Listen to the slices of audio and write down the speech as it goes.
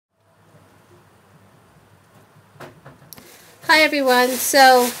Hi everyone,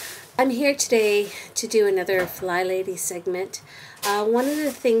 so I'm here today to do another Flylady segment. One of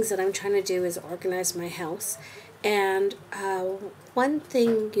the things that I'm trying to do is organize my house, and one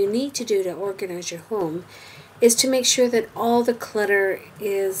thing you need to do to organize your home is to make sure that all the clutter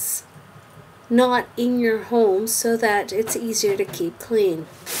is not in your home so that it's easier to keep clean.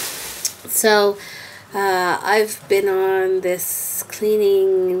 So I've been on this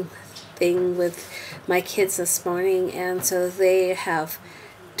cleaning thing with my kids this morning, and so they have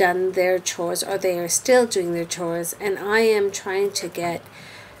done their chores, or they are still doing their chores, and I am trying to get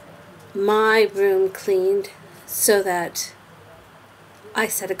my room cleaned so that I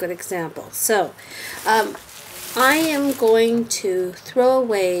set a good example. So I am going to throw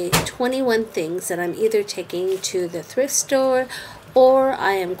away 21 things that I'm either taking to the thrift store or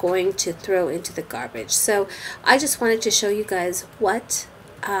I am going to throw into the garbage. So I just wanted to show you guys what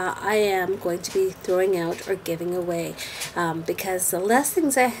I am going to be throwing out or giving away, because the less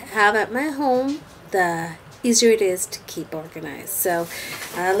things I have at my home, the easier it is to keep organized. So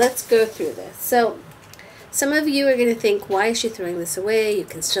let's go through this. So some of you are going to think, why is she throwing this away? You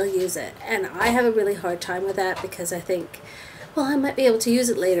can still use it. And I have a really hard time with that because I think, well, I might be able to use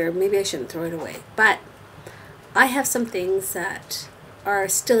it later. Maybe I shouldn't throw it away. But I have some things that are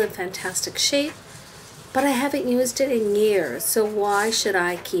still in fantastic shape, but I haven't used it in years, so why should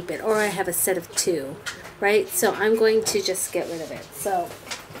I keep it? Or I have a set of 2, right? So I'm going to just get rid of it. So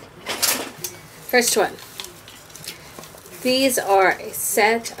first one. These are a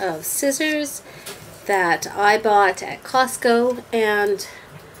set of scissors that I bought at Costco, and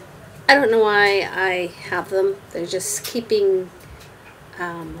I don't know why I have them. They're just keeping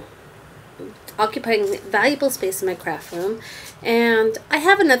occupying valuable space in my craft room, and I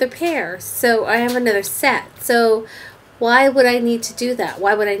have another pair, so I have another set. So why would I need to do that?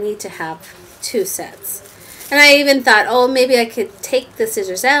 Why would I need to have 2 sets? And I even thought, oh, maybe I could take the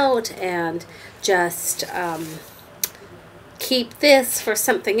scissors out and just keep this for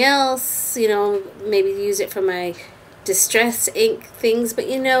something else, you know, maybe use it for my distress ink things, but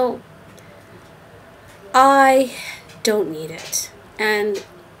you know, I don't need it. And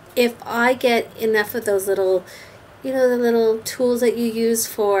if I get enough of those little, you know, the little tools that you use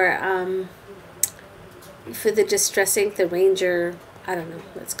for the distress ink, the Ranger, I don't know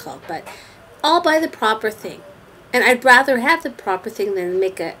what it's called, but I'll buy the proper thing. And I'd rather have the proper thing than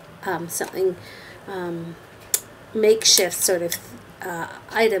make a something makeshift sort of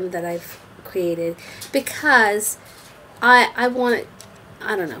item that I've created, because I want it,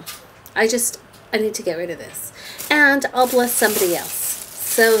 I don't know, I need to get rid of this, and I'll bless somebody else.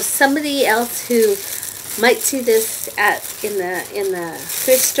 So somebody else who might see this in the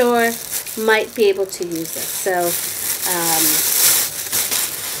thrift store might be able to use it. So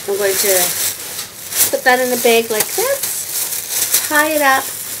I'm going to put that in a bag like this, tie it up,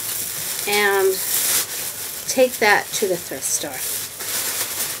 and take that to the thrift store.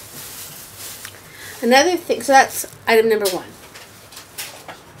 Another thing, so that's item number 1.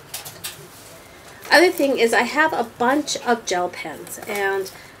 Other thing is I have a bunch of gel pens,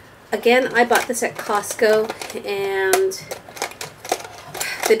 and again, I bought this at Costco, and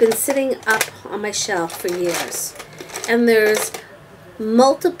they've been sitting up on my shelf for years, and there's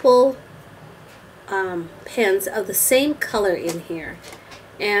multiple pens of the same color in here,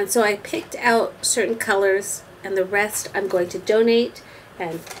 and so I picked out certain colors, and the rest I'm going to donate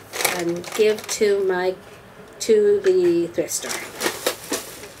and give to the thrift store.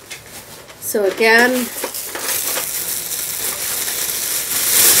 So again,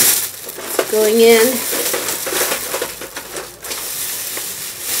 going in,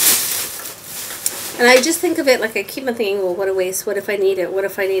 and I just think of it like, I keep on thinking, well, what a waste, what if I need it, what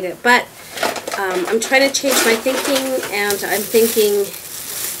if I need it, but I'm trying to change my thinking, and I'm thinking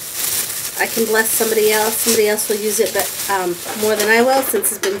I can bless somebody else will use it, but more than I will,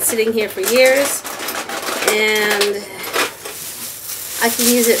 since it's been sitting here for years, and I can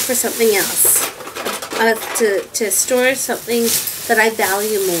use it for something else, to store something that I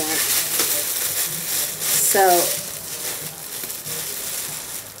value more. So,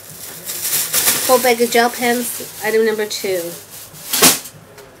 whole bag of gel pens, item number 2.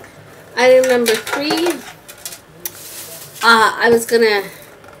 Item number 3, I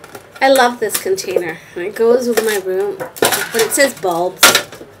love this container. It goes with my room, but it says bulbs.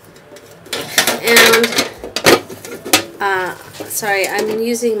 And sorry, I'm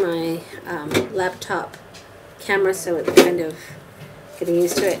using my laptop camera, so it's kind of getting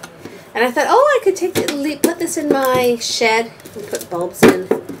used to it. And I thought, oh, I could put this in my shed and put bulbs in.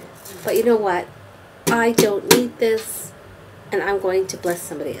 But you know what? I don't need this, and I'm going to bless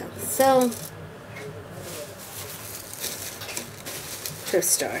somebody else. So thrift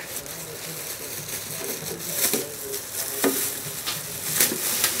store.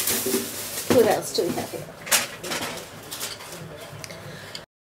 What else do we have here?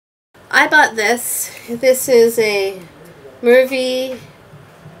 I bought this. This is a Murphy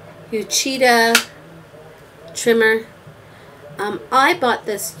Uchida trimmer. I bought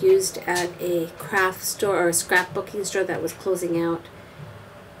this used at a craft store or a scrapbooking store that was closing out.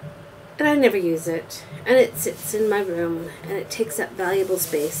 And I never use it. And it sits in my room and it takes up valuable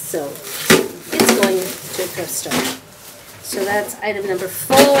space. So it's going to a thrift store. So that's item number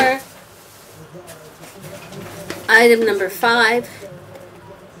 4. Item number 5.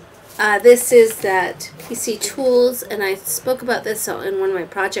 This is that PC Tools, and I spoke about this in one of my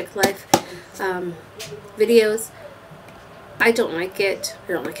Project Life videos. I don't like it.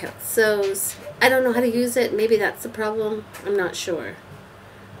 I don't like how it sews. I don't know how to use it. Maybe that's the problem. I'm not sure.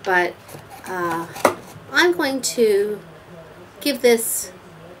 But I'm going to give this,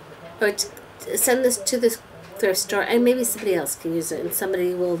 or send this to the thrift store, and maybe somebody else can use it and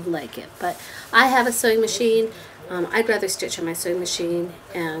somebody will like it. But I have a sewing machine. I'd rather stitch on my sewing machine,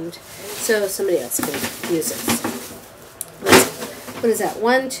 and so somebody else can use it. What is that?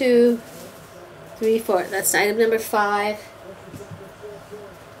 1, 2, 3, 4. That's item number 5.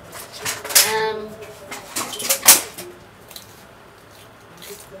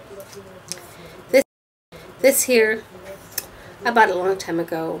 This here, I bought it a long time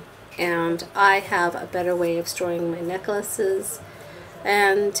ago, and I have a better way of storing my necklaces,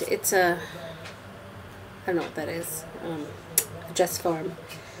 and it's a, I don't know what that is, a dress form,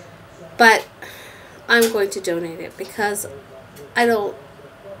 but I'm going to donate it because I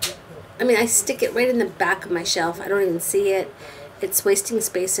stick it right in the back of my shelf. I don't even see it. It's wasting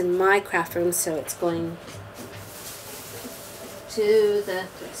space in my craft room, so it's going to the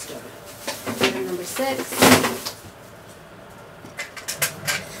thrift store. Item number 6.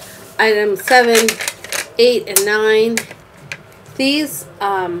 Item 7, 8, and 9. These,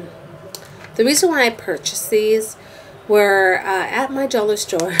 the reason why I purchased these were at my dollar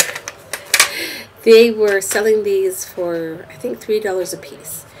store. They were selling these for, I think, $3 a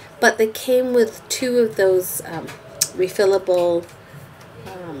piece. But they came with 2 of those refillable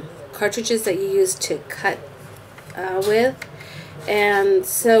cartridges that you use to cut with. And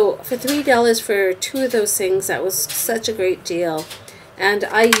so for $3 for 2 of those things, that was such a great deal. And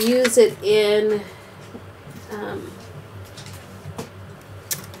I use it in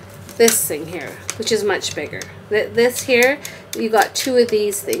this thing here, which is much bigger. This here, you got 2 of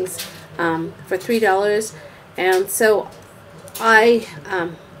these things for $3. And so I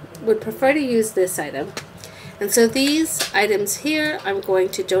would prefer to use this item. And so these items here I'm going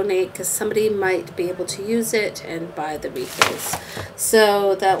to donate because somebody might be able to use it and buy the refills.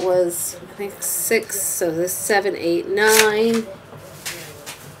 So that was, I think, 6, so this 7, 8, 9.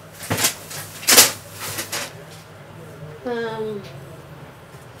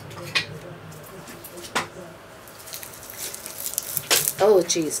 Oh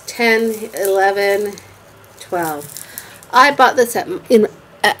geez, 10, 11, 12. I bought this at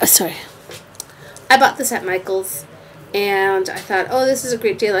I bought this at Michael's, and I thought, oh, this is a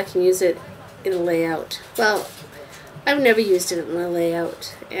great deal. I can use it in a layout. Well, I've never used it in a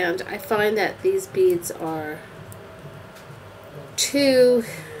layout, and I find that these beads are too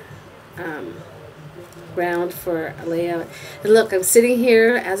round for a layout. And look, I'm sitting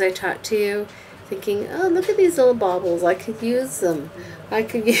here as I talk to you thinking, oh, look at these little baubles. I could use them. I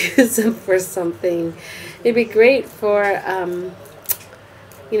could use them for something. It'd be great for,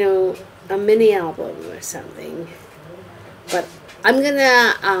 you know, a mini album or something. But I'm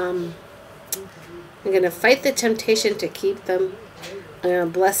gonna fight the temptation to keep them. I'm gonna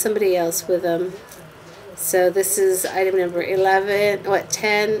bless somebody else with them. So this is item number 11,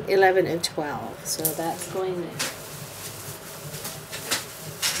 10, 11, and 12. So that's going there.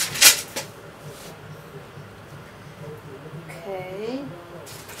 Okay.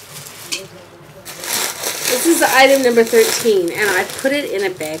 This is item number 13, and I put it in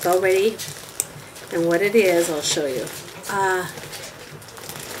a bag already. And what it is, I'll show you.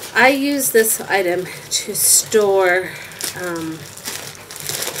 I use this item to store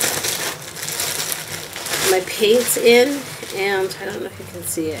my paints in, and I don't know if you can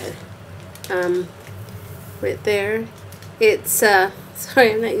see it. Right there. It's,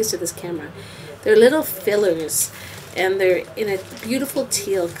 sorry, I'm not used to this camera. They're little fillers, and they're in a beautiful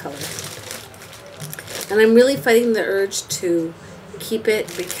teal color. And I'm really fighting the urge to keep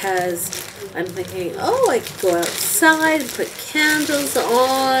it because I'm thinking, oh, I could go outside and put candles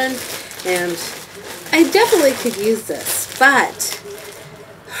on, and I definitely could use this. But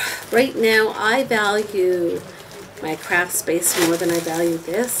right now I value my craft space more than I value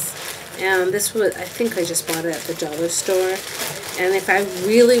this. And this was, I think I just bought it at the dollar store. And if I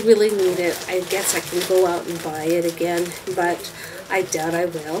really, really need it, I guess I can go out and buy it again, but I doubt I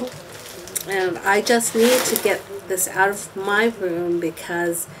will. And I just need to get this out of my room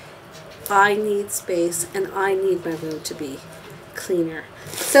because I need space and I need my room to be cleaner.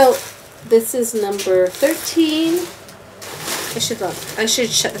 So this is number 13. I should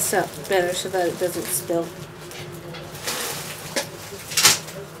shut this up better so that it doesn't spill.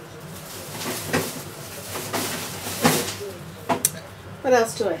 What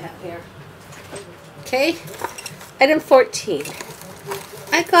else do I have here? Okay, item 14.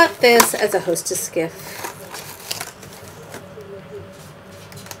 I got this as a hostess gift.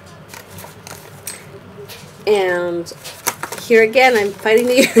 And here again, I'm fighting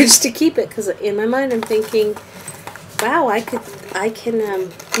the urge to keep it because in my mind I'm thinking, wow, I can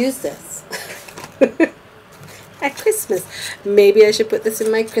use this at Christmas. Maybe I should put this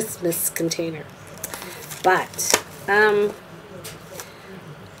in my Christmas container. But I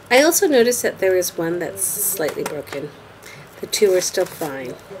also noticed that there is one that's slightly broken. The two are still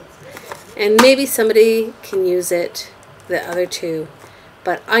fine. And maybe somebody can use it, the other two,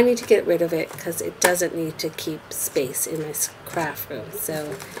 but I need to get rid of it because it doesn't need to keep space in my craft room.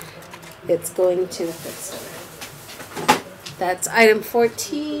 So it's going to the thrift store. That's item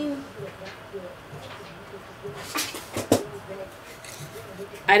 14.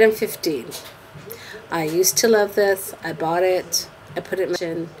 Item 15. I used to love this. I bought it. I put it in my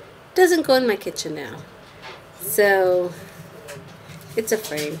kitchen. It doesn't go in my kitchen now. So it's a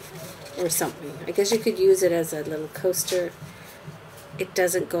frame or something. I guess you could use it as a little coaster. It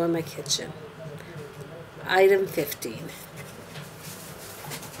doesn't go in my kitchen. Item 15.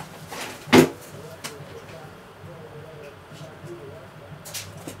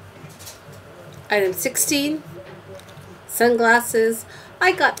 Item 16. Sunglasses.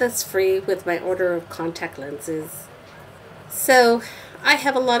 I got this free with my order of contact lenses. So I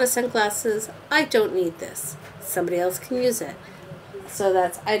have a lot of sunglasses. I don't need this. Somebody else can use it. So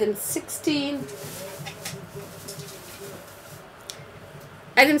that's item 16.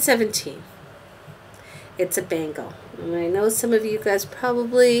 Item 17. It's a bangle. And I know some of you guys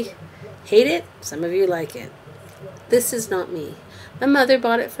probably hate it. Some of you like it. This is not me. My mother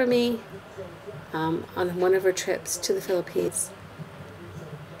bought it for me on one of her trips to the Philippines.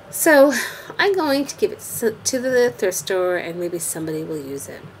 So I'm going to give it to the thrift store and maybe somebody will use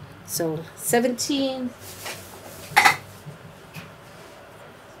it. So 17.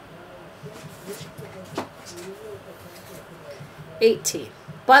 18.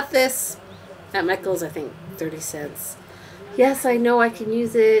 Bought this at Michael's, I think 30 cents. Yes, I know I can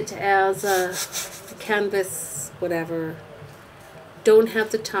use it as a canvas, whatever. Don't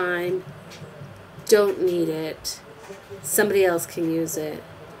have the time. Don't need it. Somebody else can use it.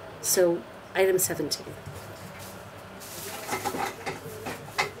 So, item 17.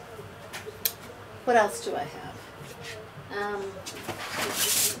 What else do I have?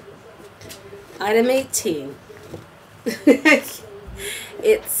 Item 18.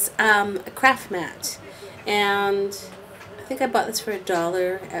 It's a craft mat. And I think I bought this for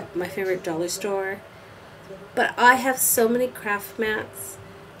 $1 at my favorite dollar store. But I have so many craft mats.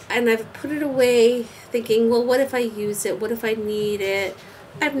 And I've put it away thinking, well, what if I use it? What if I need it?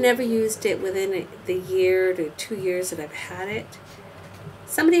 I've never used it within the year to 2 years that I've had it.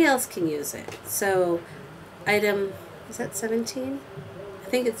 Somebody else can use it. So, item, is that 17? I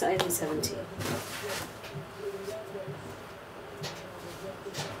think it's item 17.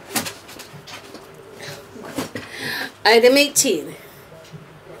 Item 18.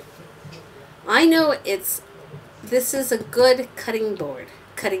 I know this is a good cutting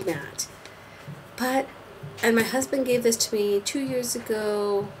mat. But, and my husband gave this to me 2 years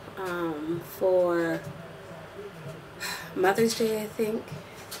ago for Mother's Day, I think.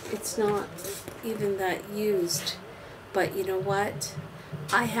 It's not even that used. But you know what?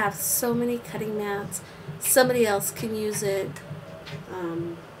 I have so many cutting mats. Somebody else can use it.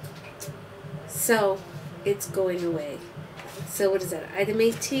 So, it's going away. So what is that? Item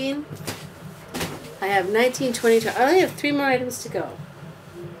 18. I have 19, 20. I only have 3 more items to go.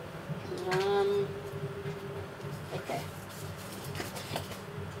 Okay.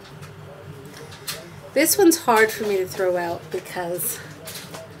 This one's hard for me to throw out because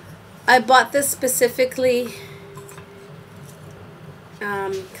I bought this specifically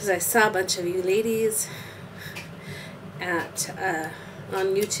because I saw a bunch of you ladies at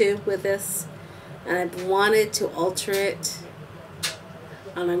on YouTube with this. And I've wanted to alter it,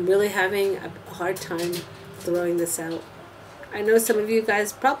 and I'm really having a hard time throwing this out. I know some of you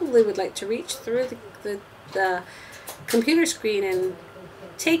guys probably would like to reach through the computer screen and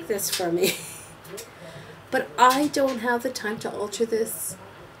take this for me. But I don't have the time to alter this,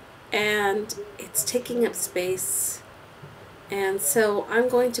 and it's taking up space. And so I'm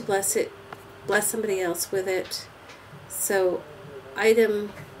going to bless somebody else with it. So I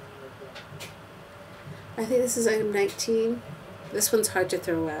think this is item 19. This one's hard to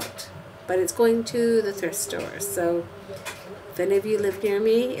throw out, but it's going to the thrift store. So if any of you live near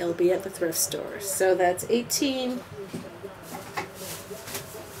me, it'll be at the thrift store. So that's 18.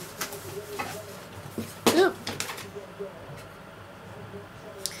 Oh.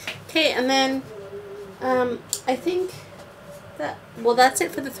 Okay, and then I think that's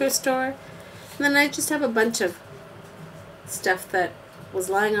it for the thrift store. And then I just have a bunch of stuff that was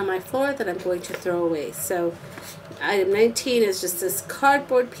lying on my floor that I'm going to throw away. So item 19 is just this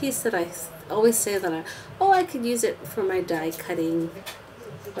cardboard piece that I always say that I could use it for my die cutting,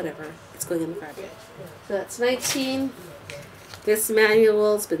 whatever. It's going in the garbage. So that's 19. This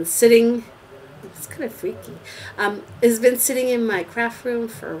manual's been sitting, it's kind of freaky, it's been sitting in my craft room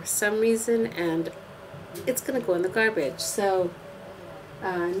for some reason, and it's going to go in the garbage. So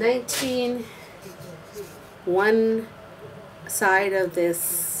 19, one side of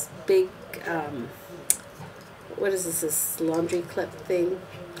this big, what is this laundry clip thing?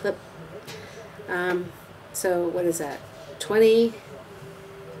 So what is that? 20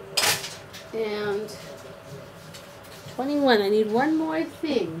 and 21. I need one more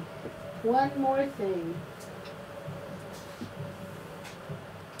thing.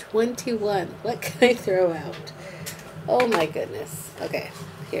 21. What can I throw out? Oh my goodness. Okay,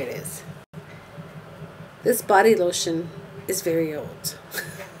 here it is. This body lotion is very old.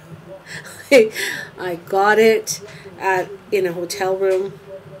 I got it in a hotel room,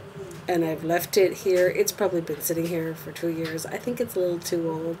 and I've left it here. It's probably been sitting here for 2 years. I think it's a little too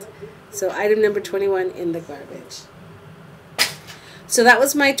old. So item number 21 in the garbage. So that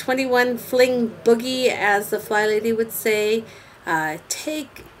was my 21 Fling boogie, as the Flylady would say.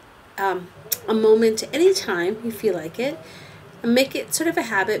 Take a moment anytime you feel like it, and make it sort of a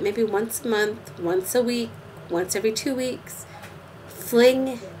habit, maybe once a month, once a week, once every 2 weeks.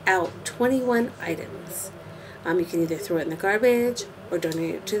 Fling out 21 items. You can either throw it in the garbage or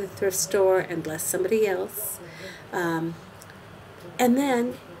donate it to the thrift store and bless somebody else. And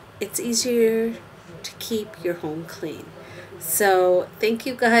then it's easier to keep your home clean. So thank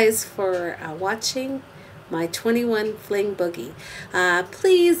you guys for watching my 21 Fling boogie.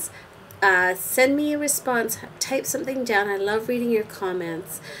 Please send me a response. Type something down. I love reading your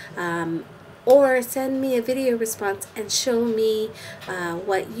comments. Or send me a video response and show me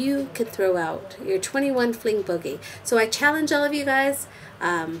what you could throw out, your 21 Fling boogie. So I challenge all of you guys,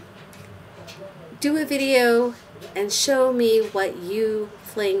 do a video and show me what you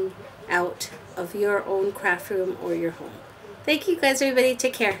fling out of your own craft room or your home. Thank you guys, everybody.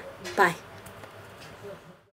 Take care. Bye.